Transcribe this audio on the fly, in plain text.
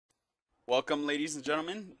Welcome, ladies and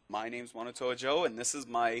gentlemen. My name's Manu Joe, and this is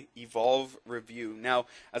my Evolve review. Now,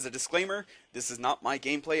 as a disclaimer, this is not my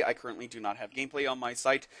gameplay. I currently do not have gameplay on my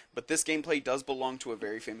site, but this gameplay does belong to a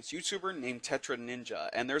very famous YouTuber named Tetra Ninja,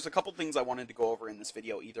 and there's a couple things I wanted to go over in this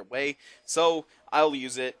video either way, so I'll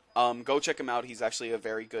use it. Go check him out. He's actually a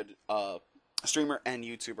very good streamer and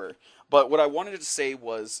YouTuber. But what I wanted to say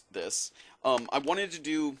was this. I wanted to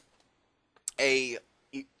do a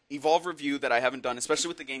Evolve review that I haven't done, especially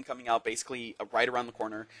with the game coming out basically right around the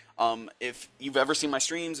corner. If you've ever seen my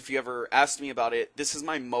streams, if you ever asked me about it, this is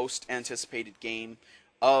my most anticipated game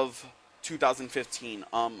of 2015.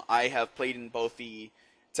 I have played in both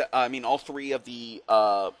all three of the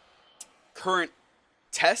current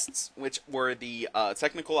tests, which were the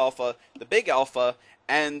technical alpha, the big alpha,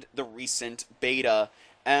 and the recent beta.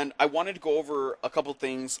 And I wanted to go over a couple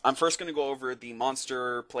things. I'm first going to go over the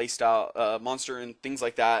monster playstyle, monster and things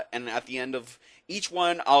like that. And at the end of each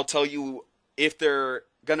one, I'll tell you if they're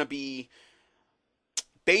going to be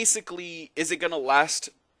basically, is it going to last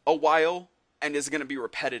a while and is it going to be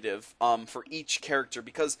repetitive for each character?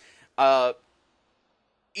 Because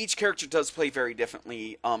each character does play very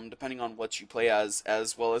differently depending on what you play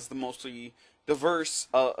as well as the mostly diverse,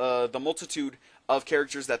 the multitude of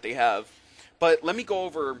characters that they have. But let me go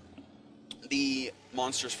over the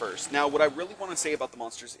monsters first. Now, what I really want to say about the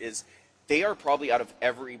monsters is they are probably out of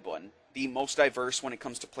everyone the most diverse when it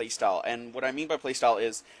comes to playstyle. And what I mean by playstyle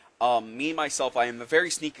is me, myself, I am a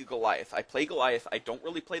very sneaky Goliath. I play Goliath. I don't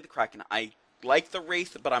really play the Kraken. I like the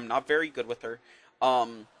Wraith, but I'm not very good with her.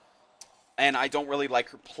 And I don't really like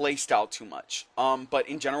her playstyle too much. But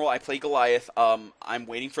in general, I play Goliath. I'm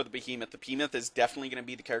waiting for the Behemoth. The Behemoth is definitely going to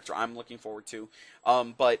be the character I'm looking forward to.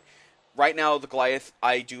 But right now, the Goliath,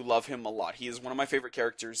 I do love him a lot. He is one of my favorite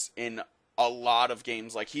characters in a lot of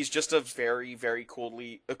games. Like, he's just a very, very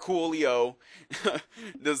coolio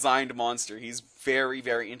designed monster. He's very,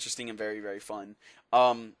 very interesting and very, very fun.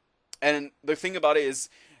 And the thing about it is,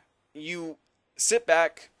 you sit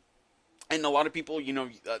back, and a lot of people,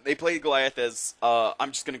 they play Goliath as,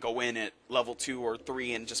 I'm just going to go in at level 2 or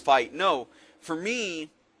 3 and just fight. No, for me,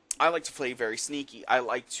 I like to play very sneaky. I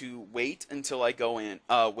like to wait until I go in,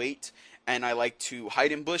 and I like to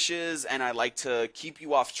hide in bushes, and I like to keep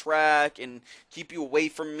you off track and keep you away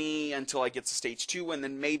from me until I get to stage 2, and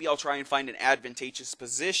then maybe I'll try and find an advantageous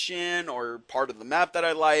position or part of the map that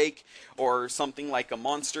I like, or something like a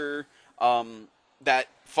monster that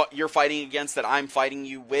you're fighting against that I'm fighting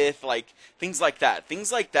you with, like things like that.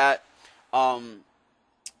 Things like that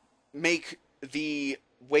make the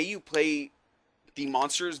way you play the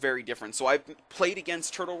monsters very different. So I've played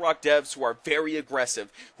against Turtle Rock devs who are very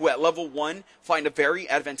aggressive, who at level 1 find a very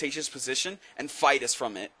advantageous position and fight us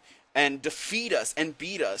from it, and defeat us and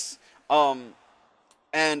beat us. And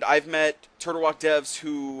I've met Turtle Rock devs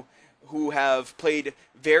who have played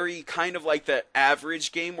very kind of like the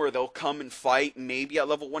average game where they'll come and fight maybe at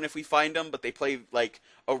level 1 if we find them, but they play like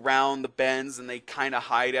around the bends and they kind of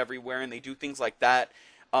hide everywhere and they do things like that.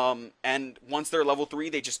 And once they're level 3,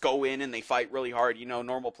 they just go in and they fight really hard,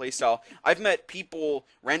 normal playstyle. I've met people,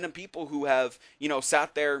 random people who have,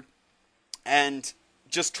 sat there and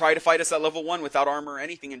just try to fight us at level 1 without armor or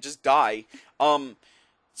anything and just die.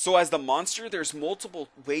 So as the monster, there's multiple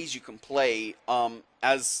ways you can play,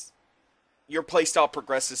 as your playstyle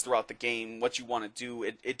progresses throughout the game, what you want to do.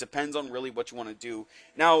 It depends on really what you want to do.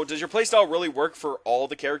 Now, does your playstyle really work for all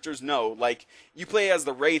the characters? No. Like, you play as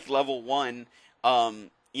the Wraith level 1,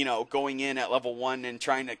 going in at level 1 and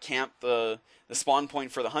trying to camp the spawn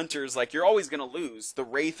point for the hunters, like, you're always going to lose. The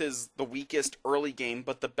Wraith is the weakest early game,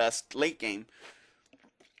 but the best late game.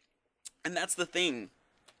 And that's the thing,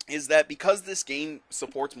 is that because this game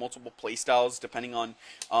supports multiple playstyles depending on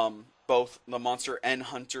both the monster and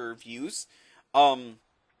hunter views,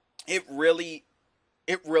 it really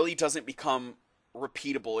doesn't become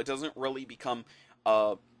repeatable. It doesn't really become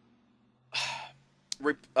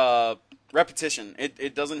repetition.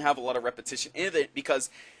 It doesn't have a lot of repetition in it because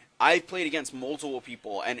I played against multiple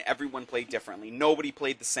people and everyone played differently. Nobody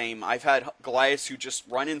played the same. I've had Goliaths who just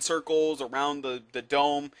run in circles around the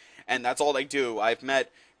dome and that's all they do. I've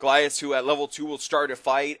met Goliaths who at level 2 will start a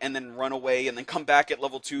fight and then run away and then come back at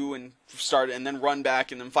level 2 and start and then run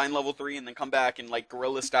back and then find level 3 and then come back in like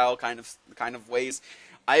guerrilla style kind of ways.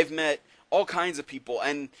 I've met all kinds of people,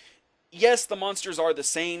 and yes, the monsters are the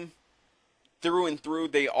same through and through.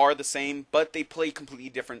 They are the same, but they play completely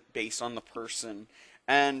different based on the person.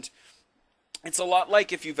 And it's a lot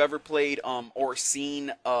like if you've ever played or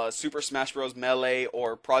seen Super Smash Bros. Melee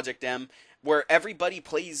or Project M, where everybody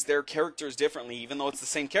plays their characters differently. Even though it's the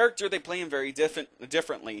same character, they play them very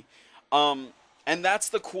differently. And that's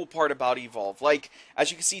the cool part about Evolve. Like, as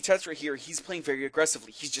you can see, Tetra here, he's playing very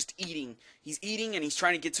aggressively. He's just eating. He's eating and he's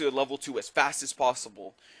trying to get to a level 2 as fast as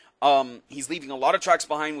possible. He's leaving a lot of tracks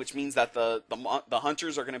behind, which means that the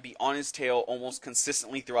hunters are going to be on his tail almost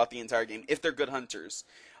consistently throughout the entire game, if they're good hunters.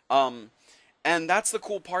 Um, and that's the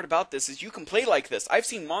cool part about this, is you can play like this. I've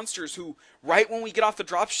seen monsters who, right when we get off the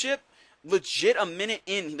dropship, legit a minute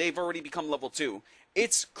in, they've already become level 2.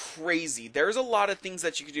 It's crazy. There's a lot of things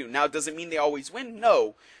that you can do. Now, does it mean they always win?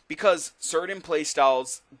 No, because certain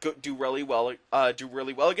playstyles do really well,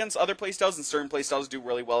 against other playstyles, and certain playstyles do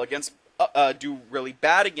really well against, do really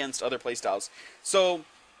bad against other playstyles. So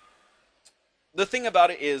the thing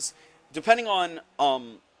about it is, depending on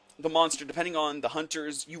the monster, depending on the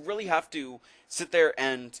hunters, you really have to sit there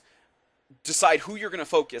and decide who you're going to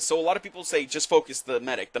focus. So a lot of people say just focus the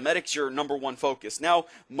medic. The medic's your number one focus. Now,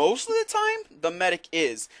 most of the time, the medic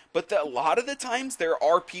is. But a lot of the times, there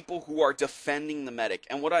are people who are defending the medic.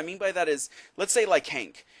 And what I mean by that is, let's say like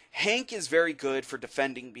Hank. Hank is very good for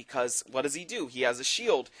defending because what does he do? He has a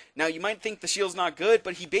shield. Now, you might think the shield's not good,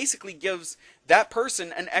 but he basically gives that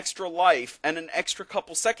person an extra life and an extra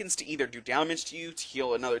couple seconds to either do damage to you, to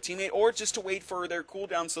heal another teammate, or just to wait for their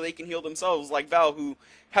cooldown so they can heal themselves, like Val, who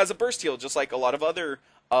has a burst heal, just like a lot of other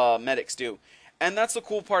medics do. And that's the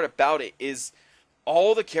cool part about it, is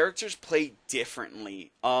all the characters play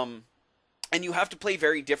differently. And you have to play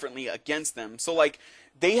very differently against them. So, like,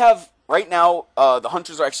 they have, right now, the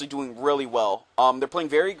Hunters are actually doing really well. They're playing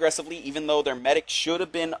very aggressively, even though their medic should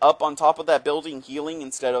have been up on top of that building healing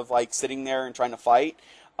instead of, like, sitting there and trying to fight.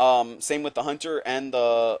 Same with the Hunter and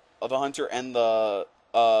the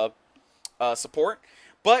support.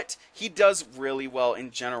 But he does really well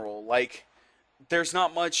in general. Like, there's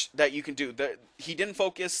not much that you can do. He didn't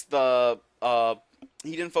focus the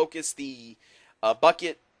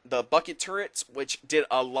bucket. The bucket turrets, which did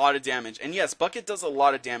a lot of damage. And yes, bucket does a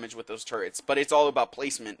lot of damage with those turrets, but it's all about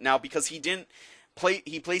placement. Now, because he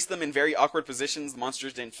placed them in very awkward positions, the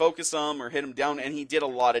monsters didn't focus them or hit him down, and he did a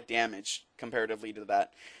lot of damage comparatively to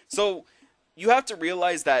that. So, you have to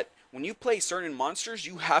realize that when you play certain monsters,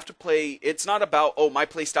 you have to play, it's not about, oh, my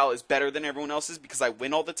playstyle is better than everyone else's because I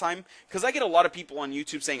win all the time. Because I get a lot of people on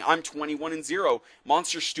YouTube saying, I'm 21-0,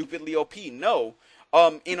 monster's stupidly OP. No.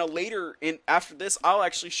 After this, I'll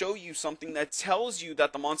actually show you something that tells you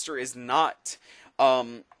that the monster is not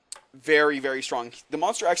very, very strong. The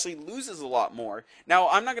monster actually loses a lot more. Now,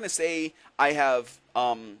 I'm not going to say I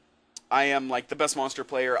am like the best monster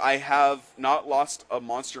player. I have not lost a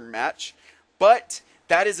monster match, but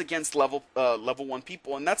that is against level 1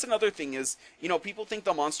 people. And that's another thing is, people think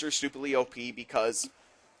the monster is stupidly OP because,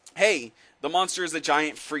 hey, the monster is a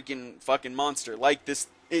giant freaking fucking monster. Like this,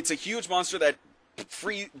 it's a huge monster that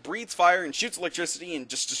breathes fire and shoots electricity and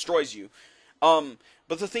just destroys you.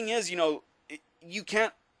 But the thing is, you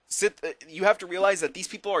can't you have to realize that these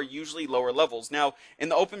people are usually lower levels. Now, in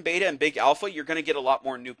the open beta and big alpha, you're going to get a lot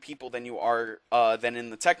more new people than you are than in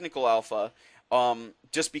the technical alpha,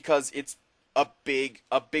 just because it's a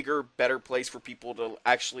bigger, better place for people to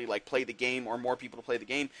actually like play the game, or more people to play the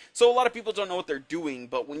game. So a lot of people don't know what they're doing,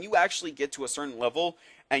 but when you actually get to a certain level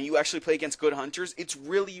and you actually play against good hunters, it's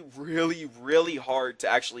really, really, really hard to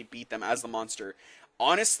actually beat them as the monster.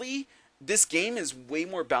 Honestly, this game is way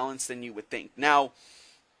more balanced than you would think. Now,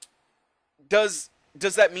 does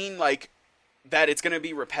that mean like that it's going to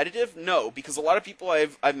be repetitive? No, because a lot of people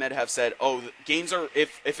I've met have said, "Oh, games are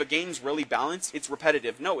if a game's really balanced, it's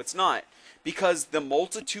repetitive." No, it's not, because the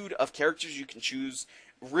multitude of characters you can choose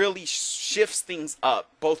really shifts things up,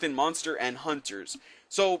 both in monster and hunters.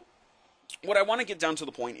 So, what I want to get down to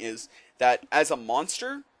the point is that as a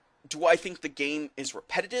monster, do I think the game is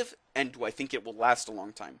repetitive, and do I think it will last a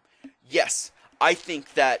long time? Yes, I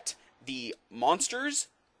think that the monsters,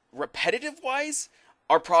 repetitive-wise,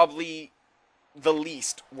 are probably the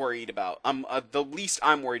least worried about. The least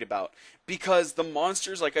I'm worried about, because the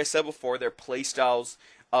monsters, like I said before, their playstyles.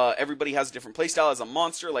 Everybody has a different playstyle as a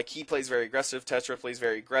monster. Like, he plays very aggressive. Tetra plays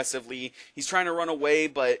very aggressively. He's trying to run away,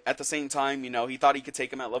 but at the same time, he thought he could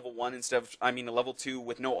take him at level 1 instead of, a level 2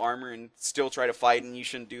 with no armor and still try to fight, and you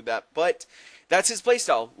shouldn't do that. But that's his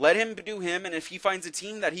playstyle. Let him do him, and if he finds a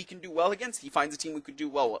team that he can do well against, he finds a team who could do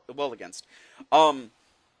well against.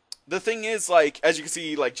 The thing is, like, as you can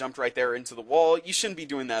see, he, like, jumped right there into the wall. You shouldn't be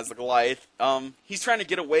doing that as a Goliath. He's trying to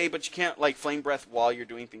get away, but you can't, like, flame breath while you're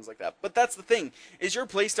doing things like that. But that's the thing, is your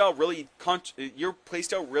playstyle really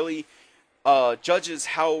judges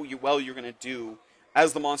how well you're going to do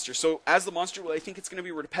as the monster. So, as the monster, will I think it's going to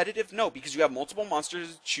be repetitive? No, because you have multiple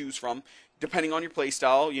monsters to choose from, depending on your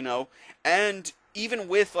playstyle, and even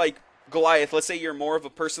with, like, Goliath, let's say you're more of a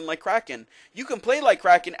person like Kraken, you can play like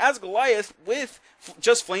Kraken as Goliath with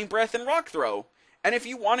just Flame Breath and Rock Throw. And if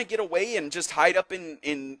you want to get away and just hide up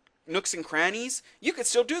in nooks and crannies, you could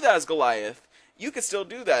still do that as Goliath. You could still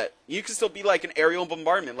do that. You could still be like an aerial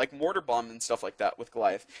bombardment, like Mortar Bomb and stuff like that with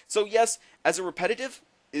Goliath. So yes, as a repetitive,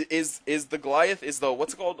 is the Goliath, is the,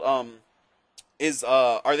 what's it called, are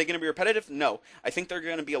they going to be repetitive? No. I think they're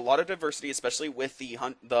going to be a lot of diversity, especially with the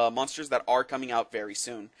monsters that are coming out very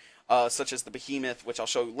soon, such as the Behemoth, which I'll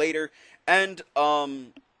show you later, and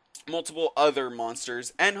multiple other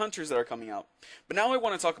monsters and hunters that are coming out. But now I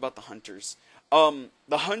want to talk about the hunters. The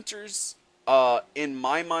hunters, in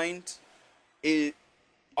my mind,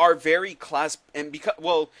 are very class, and because,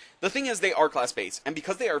 well, the thing is they are class based, and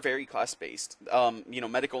because they are very class based,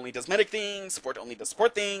 medic only does medic things, support only does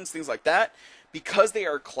support things like that. Because they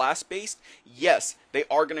are class based, yes, they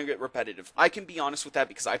are gonna get repetitive. I can be honest with that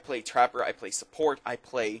because I play Trapper, I play support, I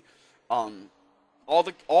play all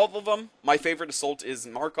of them. My favorite assault is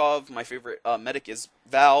Markov. My favorite medic is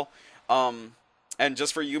Val. And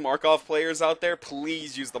just for you Markov players out there,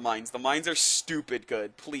 please use the mines. The mines are stupid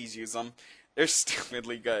good. Please use them. They're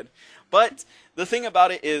stupidly good. But the thing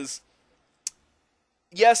about it is,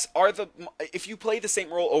 yes, if you play the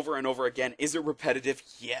same role over and over again, is it repetitive?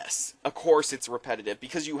 Yes. Of course it's repetitive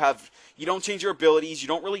because you don't change your abilities, you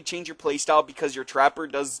don't really change your playstyle because your Trapper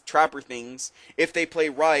does Trapper things if they play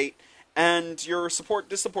right, and your support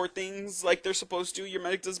does support things like they're supposed to, your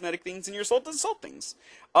medic does medic things, and your assault does assault things.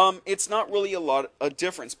 It's not really a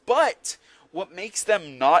difference. But what makes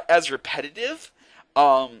them not as repetitive,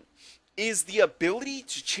 is the ability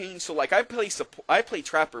to change. So like I play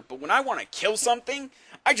Trapper, but when I want to kill something,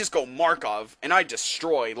 I just go Markov and I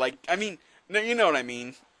destroy. Like, I mean, you know what I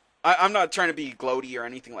mean. I'm not trying to be gloaty or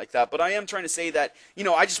anything like that, but I am trying to say that,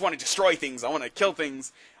 I just want to destroy things. I want to kill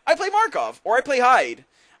things. I play Markov or I play Hyde.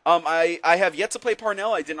 I have yet to play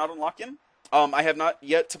Parnell. I did not unlock him. I have not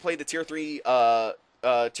yet to play the tier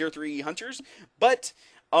 3 hunters, but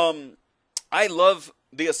I love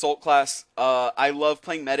the assault class. I love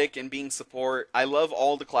playing medic and being support. I love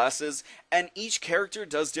all the classes, and each character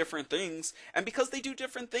does different things, and because they do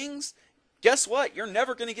different things, guess what? You're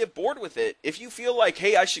never going to get bored with it. If you feel like,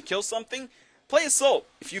 hey, I should kill something, play assault.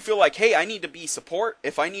 If you feel like, hey, I need to be support,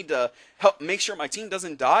 if I need to help make sure my team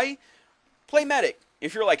doesn't die, play medic.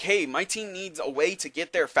 If you're like, hey, my team needs a way to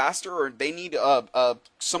get there faster, or they need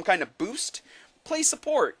some kind of boost, play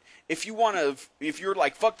support. If you're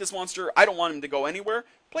like, fuck this monster, I don't want him to go anywhere,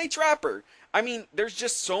 play Trapper. I mean, there's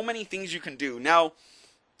just so many things you can do. Now,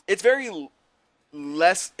 it's very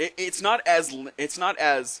less, it's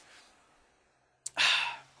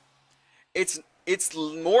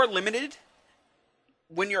more limited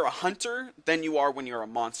when you're a hunter than you are when you're a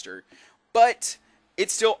monster. But it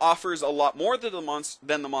still offers a lot more than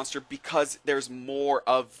the monster because there's more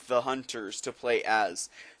of the hunters to play as.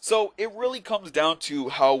 So it really comes down to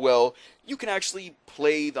how well you can actually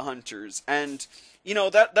play the hunters. And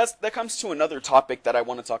that comes to another topic that I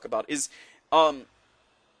want to talk about is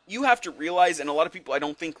you have to realize, and a lot of people I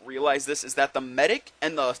don't think realize this, is that the medic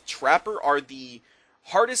and the Trapper are the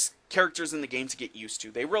hardest characters in the game to get used to.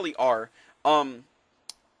 They really are.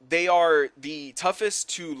 They are the toughest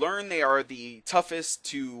to learn. They are the toughest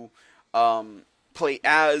to play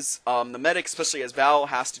as. The medic, especially as Val,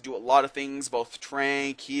 has to do a lot of things, both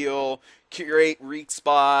trank, heal, curate weak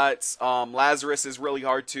spots. Lazarus is really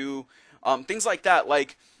hard too. Things like that.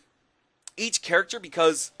 Like each character,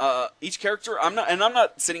 because each character, I'm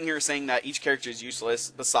not sitting here saying that each character is useless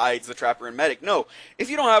besides the Trapper and medic. No, if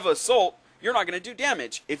you don't have assault, you're not going to do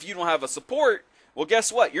damage. If you don't have a support, well,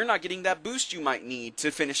 guess what? You're not getting that boost you might need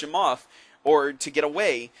to finish him off or to get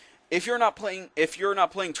away. If you're not playing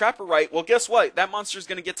Trapper right, well, guess what? That monster's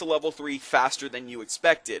going to get to level 3 faster than you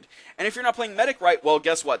expected. And if you're not playing medic right, well,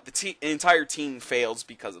 guess what? The entire team fails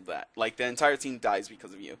because of that. Like, the entire team dies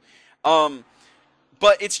because of you.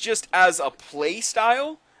 But it's just as a play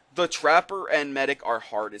style, the Trapper and medic are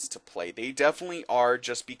hardest to play. They definitely are,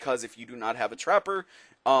 just because if you do not have a Trapper,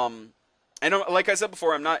 and like I said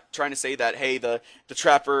before, I'm not trying to say that, hey, the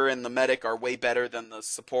Trapper and the medic are way better than the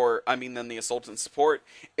support, than the assault and support.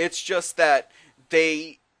 It's just that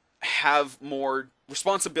they have more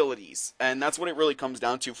responsibilities, and that's what it really comes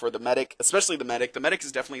down to for the medic, especially the medic. The medic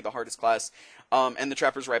is definitely the hardest class, and the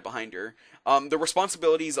Trapper's right behind her. The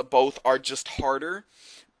responsibilities of both are just harder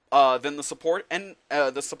than the support and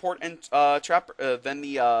Trapper, than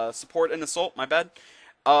the support and assault. My bad.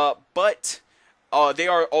 But they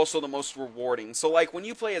are also the most rewarding. So like when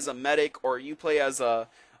you play as a medic or you play as a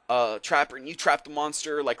Trapper and you trap the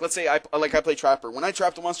monster, like let's say I play Trapper. When I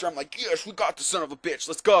trap the monster, I'm like, yes, we got the son of a bitch,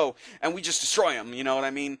 let's go, and we just destroy him. You know what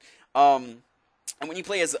I mean? And when you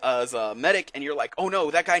play as a medic and you're like, oh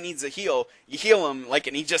no, that guy needs a heal, you heal him, like,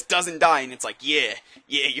 and he just doesn't die, and it's like, yeah,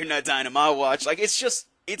 you're not dying on my watch. Like, it's just,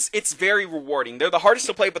 it's very rewarding. They're the hardest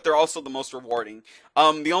to play, but they're also the most rewarding.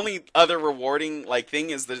 The only other rewarding, like,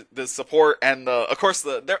 thing is the support and of course,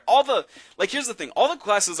 they're all the, like, here's the thing, all the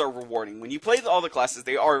classes are rewarding. When you play all the classes,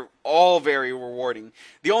 they are all very rewarding.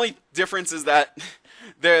 The only difference is that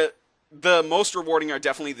the most rewarding are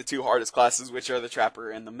definitely the two hardest classes, which are the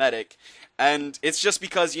Trapper and the Medic. And it's just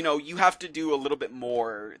because, you know, you have to do a little bit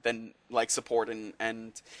more than, like, support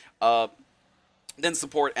uh,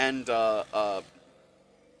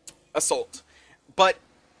 assault. But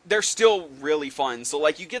they're still really fun. So,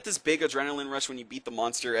 like, you get this big adrenaline rush when you beat the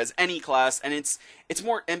monster as any class, and it's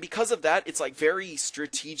more, and because of that, it's like very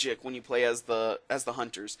strategic when you play as the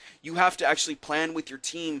hunters. You have to actually plan with your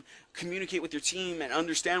team, communicate with your team, and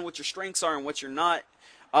understand what your strengths are and what you're not,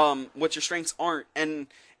 what your strengths aren't, and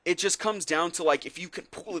it just comes down to, like, if you can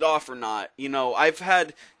pull it off or not. You know, I've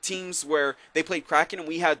had teams where they played Kraken and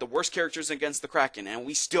we had the worst characters against the Kraken and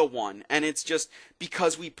we still won. And it's just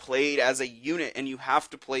because we played as a unit, and you have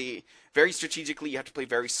to play very strategically, you have to play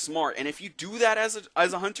very smart. And if you do that as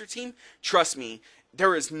a hunter team, trust me,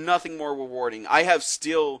 there is nothing more rewarding. I have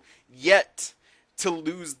still yet to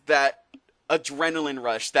lose that adrenaline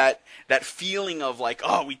rush, that feeling of, like,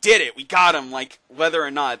 oh, we did it, we got him, like, whether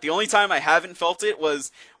or not. The only time I haven't felt it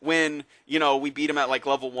was when, you know, we beat them at, like,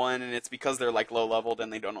 level 1, and it's because they're, like, low leveled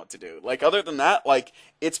and they don't know what to do. Like, other than that, like,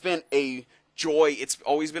 it's been a joy. It's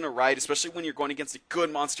always been a ride, especially when you're going against a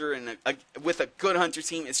good monster and with a good hunter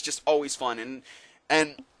team. It's just always fun.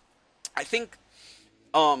 And I think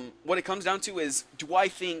what it comes down to is, do I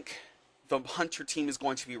think the hunter team is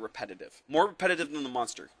going to be repetitive? More repetitive than the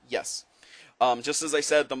monster? Yes. Just as I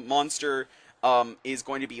said, the monster is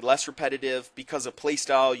going to be less repetitive because of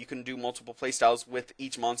playstyle. You can do multiple playstyles with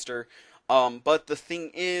each monster. But the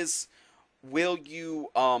thing is, will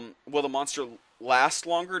the monster last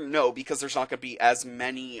longer? No, because there's not going to be as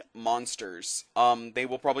many monsters. They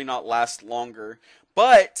will probably not last longer.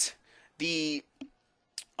 But the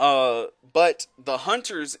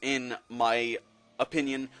hunters, in my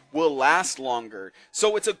opinion, will last longer.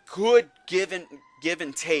 So it's a good give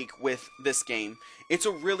and take with this game. It's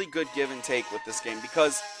a really good give and take with this game,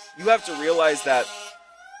 because you have to realize that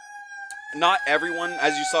not everyone,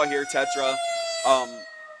 as you saw here, Tetra,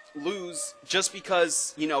 lose just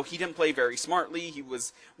because, you know, he didn't play very smartly. He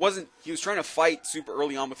was trying to fight super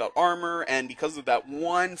early on without armor, and because of that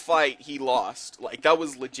one fight, he lost. Like, that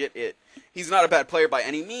was legit it. He's not a bad player by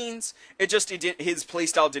any means. His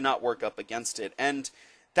playstyle did not work up against it, and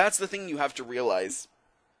that's the thing you have to realize.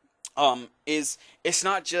 Is it's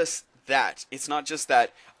not just that. It's not just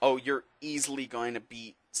that, oh, you're easily going to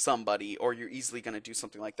beat somebody, or you're easily going to do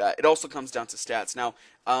something like that. It also comes down to stats. Now,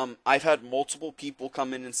 I've had multiple people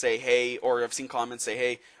come in and say, hey, or I've seen comments say,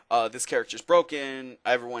 hey, this character's broken,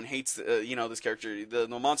 everyone hates, this character, the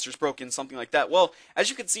monster's broken, something like that. Well, as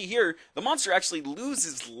you can see here, the monster actually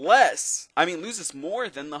loses loses more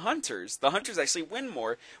than the hunters. The hunters actually win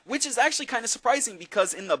more, which is actually kind of surprising,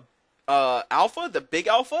 because in the alpha, the big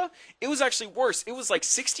alpha, it was actually worse. It was like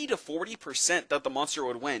 60 to 40% that the monster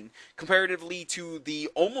would win, comparatively to the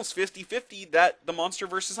almost 50-50 that the monster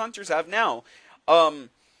versus hunters have now.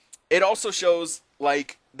 It also shows,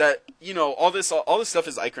 like, that, you know, all this stuff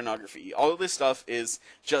is iconography. All of this stuff is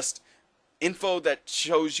just info that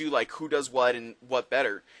shows you, like, who does what and what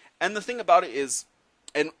better. And the thing about it is,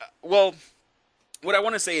 what I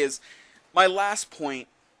want to say is, my last point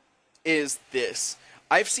is this.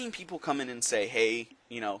 I've seen people come in and say, hey,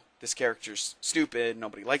 you know, this character's stupid,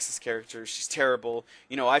 nobody likes this character, she's terrible.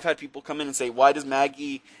 You know, I've had people come in and say, why does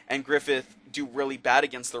Maggie and Griffith do really bad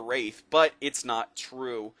against the Wraith? But it's not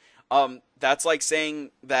true. That's like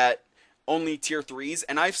saying that only tier 3s,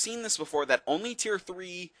 and I've seen this before, that only tier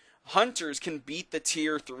 3 hunters can beat the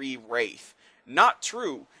tier 3 Wraith. Not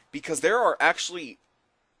true, because there are actually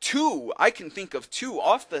I can think of two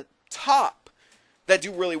off the top that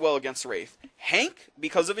do really well against the Wraith. Hank,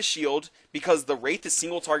 because of his shield, because the Wraith is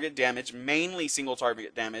single target damage, mainly single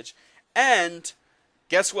target damage, and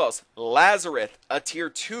guess who else? Lazarus, a tier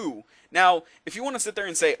 2. Now, if you want to sit there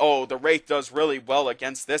and say, oh, the Wraith does really well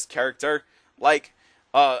against this character, like,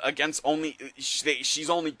 against only, she's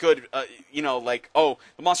only good, like, oh,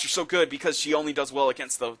 the monster's so good because she only does well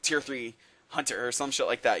against the tier 3 hunter, or some shit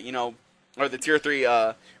like that, you know, or the tier 3,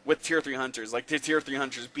 with tier 3 hunters, like, the tier 3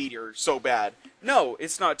 hunters beat her so bad. No,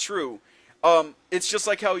 it's not true. It's just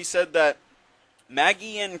like how he said that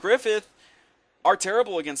Maggie and Griffith are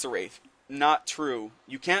terrible against the Wraith. Not true.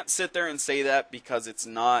 You can't sit there and say that, because it's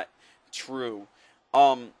not true.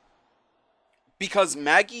 because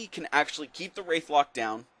Maggie can actually keep the Wraith locked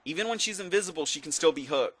down. Even when she's invisible, she can still be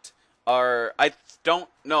hooked. Or, I don't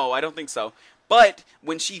know, I don't think so. But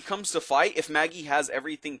when she comes to fight, if Maggie has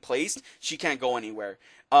everything placed, she can't go anywhere.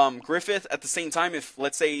 Griffith, at the same time, if,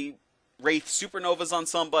 let's say, Wraith supernovas on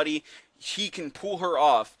somebody, he can pull her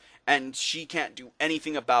off, and she can't do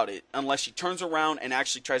anything about it unless she turns around and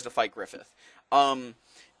actually tries to fight Griffith.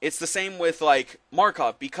 It's the same with, like,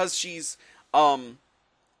 Markov, because she's,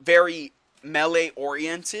 very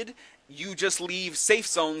melee-oriented, you just leave safe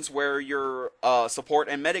zones where your support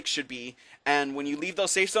and medic should be, and when you leave those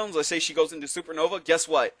safe zones, let's say she goes into Supernova, guess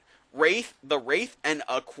what? The Wraith, and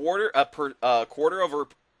a quarter of her,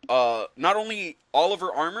 not only all of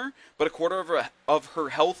her armor, but a quarter of her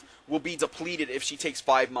health will be depleted if she takes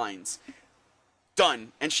 5 mines.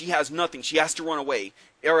 Done. And she has nothing. She has to run away,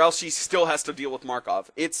 or else she still has to deal with Markov.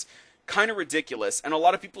 It's kind of ridiculous, and a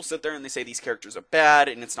lot of people sit there and they say these characters are bad,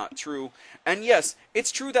 and it's not true. And yes,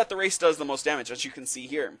 it's true that the Wraith does the most damage, as you can see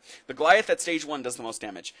here. The Goliath at stage 1 does the most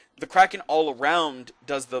damage. The Kraken all around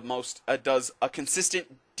does the most, does a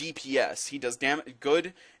consistent DPS. He does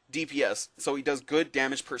good DPS, so he does good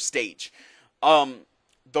damage per stage.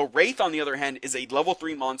 The Wraith, on the other hand, is a level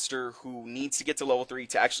 3 monster who needs to get to level 3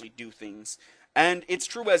 to actually do things. And it's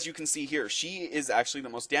true, as you can see here, she is actually the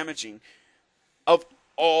most damaging of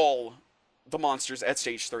all the monsters at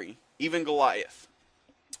stage 3, even Goliath.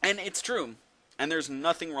 And it's true, and there's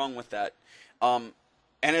nothing wrong with that. And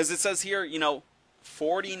as it says here, you know,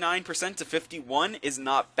 49% to 51 is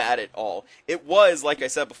not bad at all. It was, like I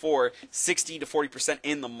said before, 60 to 40%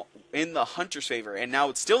 in the Hunter's favor, and now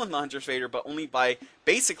it's still in the Hunter's favor, but only by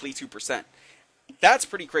basically 2%. That's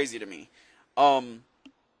pretty crazy to me. And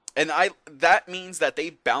that means that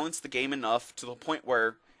they balanced the game enough to the point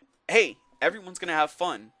where, hey, everyone's gonna have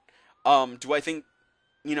fun. Do I think,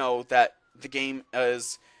 you know, that the game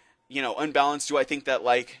is, you know, unbalanced? Do I think that,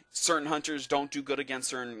 like, certain hunters don't do good against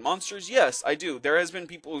certain monsters? Yes, I do. There has been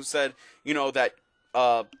people who said, you know, that,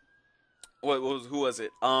 who was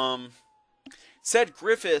it? Said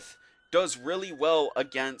Griffith does really well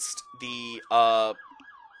against the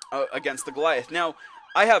Goliath. Now,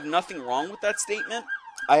 I have nothing wrong with that statement.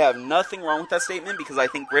 Because I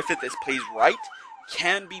think Griffith is played right,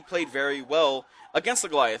 can be played very well against the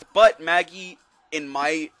Goliath. But Maggie, in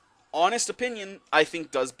my honest opinion, I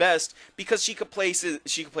think does best because she could place not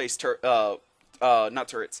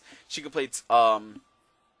turrets. She could place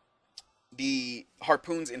the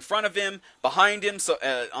harpoons in front of him, behind him, so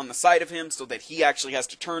on the side of him, so that he actually has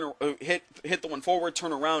to hit the one forward,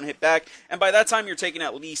 turn around, hit back, and by that time you're taking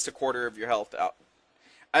at least a quarter of your health out.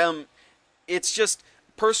 It's just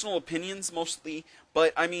personal opinions mostly,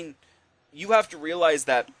 but I mean, you have to realize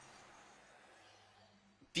that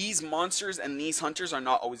these monsters and these hunters are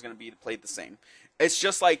not always going to be played the same. It's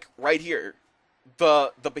just like right here,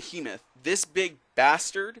 the behemoth, this big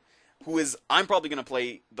bastard, who is I'm probably going to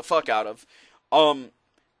play the fuck out of,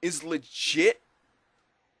 is legit.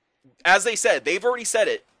 As they said, they've already said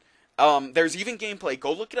it. There's even gameplay.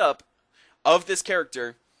 Go look it up of this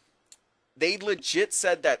character. They legit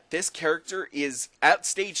said that this character is, at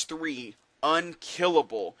stage 3,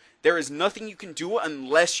 unkillable. There is nothing you can do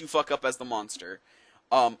unless you fuck up as the monster.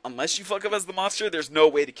 Unless you fuck up as the monster, there's no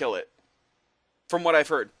way to kill it. From what I've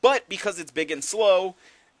heard. But because it's big and slow,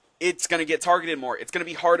 it's going to get targeted more. It's going to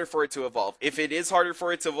be harder for it to evolve. If it is harder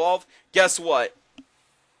for it to evolve, guess what?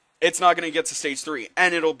 It's not going to get to stage 3,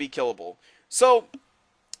 and it'll be killable. So,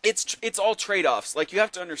 it's all trade-offs. Like, you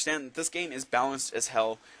have to understand that this game is balanced as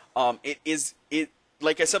hell.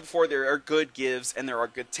 Like I said before, there are good gives and there are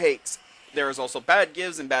good takes. There is also bad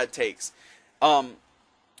gives and bad takes.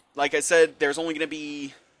 Like I said, there's only going to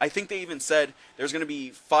be, I think they even said there's going to be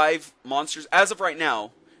 5 monsters. As of right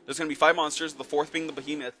now, there's going to be 5 monsters, the 4th being the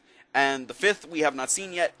behemoth, and the 5th we have not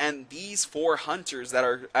seen yet, and these 4 hunters that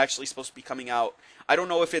are actually supposed to be coming out, I don't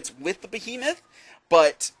know if it's with the behemoth,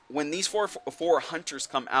 but when these four hunters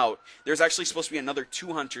come out, there's actually supposed to be another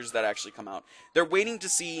 2 hunters that actually come out. They're waiting to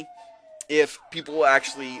see if people will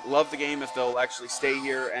actually love the game, if they'll actually stay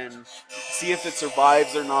here and see if it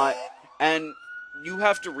survives or not. And you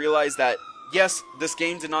have to realize that, yes, this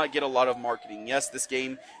game did not get a lot of marketing. Yes, this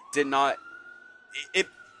game did not... It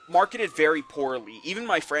marketed very poorly. Even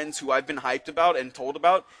my friends who I've been hyped about and told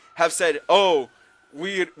about have said, oh,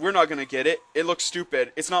 we're not going to get it. It looks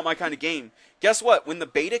stupid. It's not my kind of game. Guess what? When the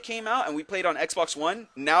beta came out and we played on Xbox One,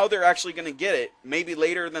 now they're actually going to get it. Maybe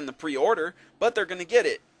later than the pre-order, but they're going to get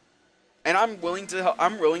it. And I'm willing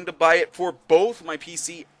to buy it for both my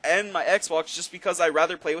PC and my Xbox just because I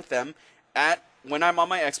rather play with them when I'm on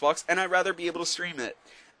my Xbox, and I'd rather be able to stream it.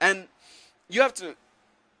 And you have to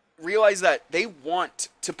realize that they want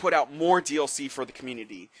to put out more DLC for the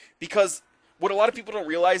community, because what a lot of people don't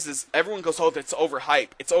realize is everyone goes, "Oh, that's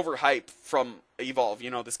overhyped. It's overhyped from Evolve.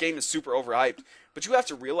 You know, this game is super overhyped." But you have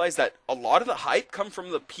to realize that a lot of the hype come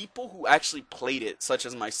from the people who actually played it, such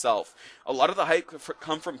as myself. A lot of the hype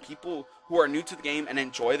come from people who are new to the game and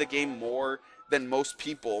enjoy the game more than most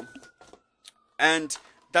people. And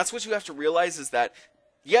that's what you have to realize, is that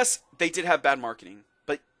yes, they did have bad marketing,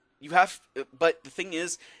 but the thing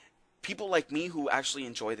is, people like me who actually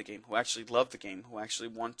enjoy the game, who actually love the game, who actually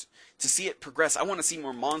want to see it progress. I want to see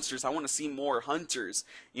more monsters. I want to see more hunters.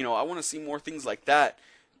 You know, I want to see more things like that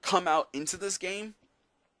come out into this game.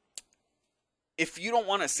 If you don't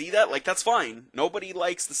want to see that, like, that's fine. Nobody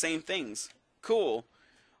likes the same things. Cool.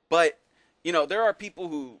 But, you know, there are people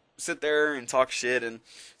who sit there and talk shit and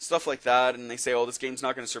stuff like that, and they say, "Oh, this game's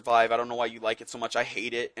not going to survive. I don't know why you like it so much. I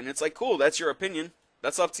hate it." And it's like, cool, that's your opinion.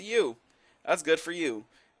 That's up to you. That's good for you.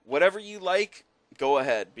 Whatever you like, go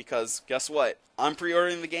ahead, because guess what? I'm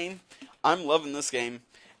pre-ordering the game. I'm loving this game,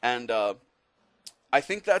 and I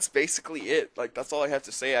think that's basically it. Like, that's all I have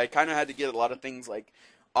to say. I kind of had to get a lot of things, like,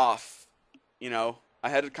 off, you know. I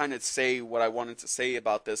had to kind of say what I wanted to say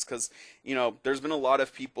about this, because, you know, there's been a lot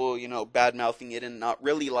of people, you know, bad-mouthing it and not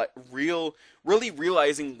really, like, really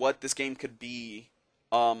realizing what this game could be,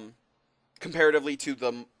 comparatively to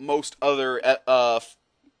the most other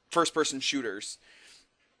first-person shooters.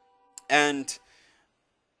 And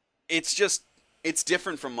it's just, it's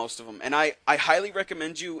different from most of them. And I highly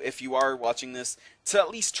recommend you, if you are watching this, to at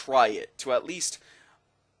least try it. To at least,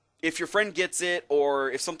 if your friend gets it,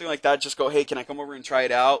 or if something like that, just go, "Hey, can I come over and try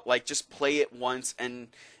it out?" Like, just play it once, and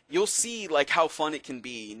you'll see, like, how fun it can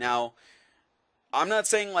be. Now, I'm not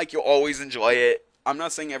saying, like, you'll always enjoy it. I'm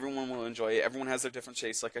not saying everyone will enjoy it. Everyone has their different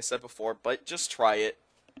tastes, like I said before, but just try it.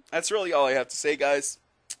 That's really all I have to say, guys.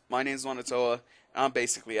 My name's Manatoa, and I'm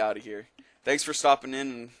basically out of here. Thanks for stopping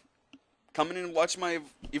in and coming in and watching my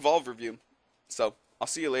Evolve review. So, I'll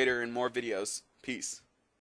see you later in more videos. Peace.